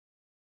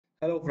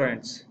Hello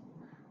friends.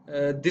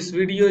 This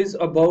video is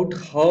about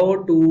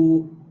how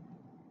to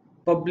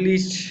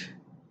publish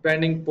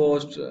pending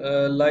post.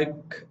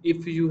 Like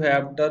if you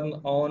have turned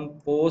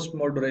on post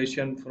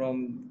moderation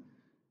from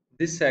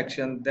this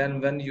section,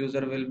 then when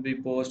user will be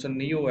post a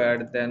new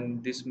ad, then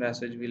this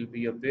message will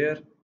be appear.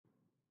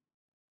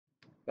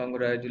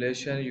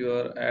 Congratulations,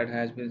 your ad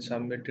has been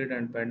submitted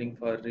and pending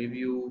for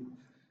review.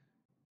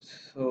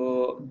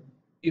 So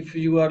if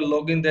you are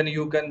logging, then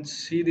you can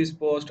see this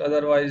post.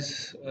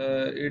 Otherwise,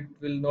 it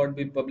will not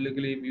be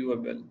publicly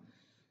viewable.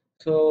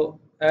 So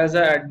as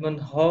an admin,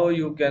 how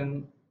you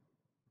can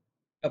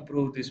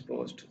approve this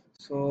post?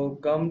 So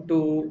come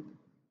to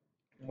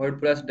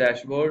WordPress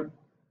dashboard,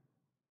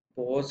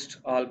 post,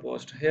 all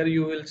post. Here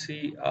you will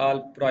see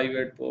all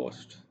private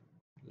post.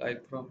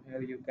 Like from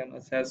here you can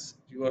access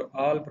your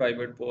all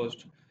private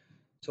post.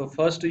 So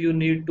first you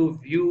need to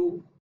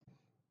view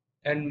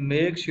and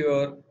make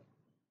sure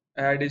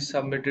ad is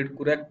submitted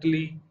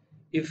correctly.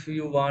 If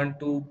you want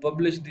to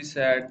publish this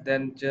ad,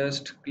 then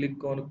just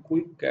click on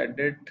quick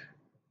edit,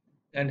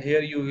 and here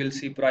you will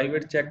see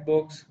private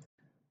checkbox.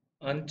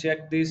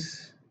 Uncheck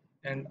this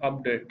and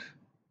update.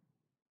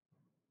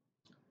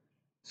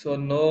 So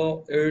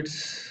now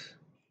it's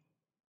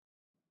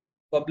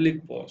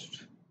public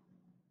post.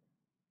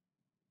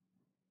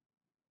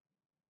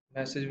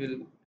 Message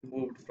will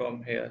moved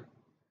from here.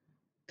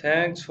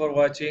 Thanks for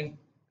watching.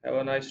 Have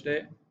a nice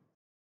day.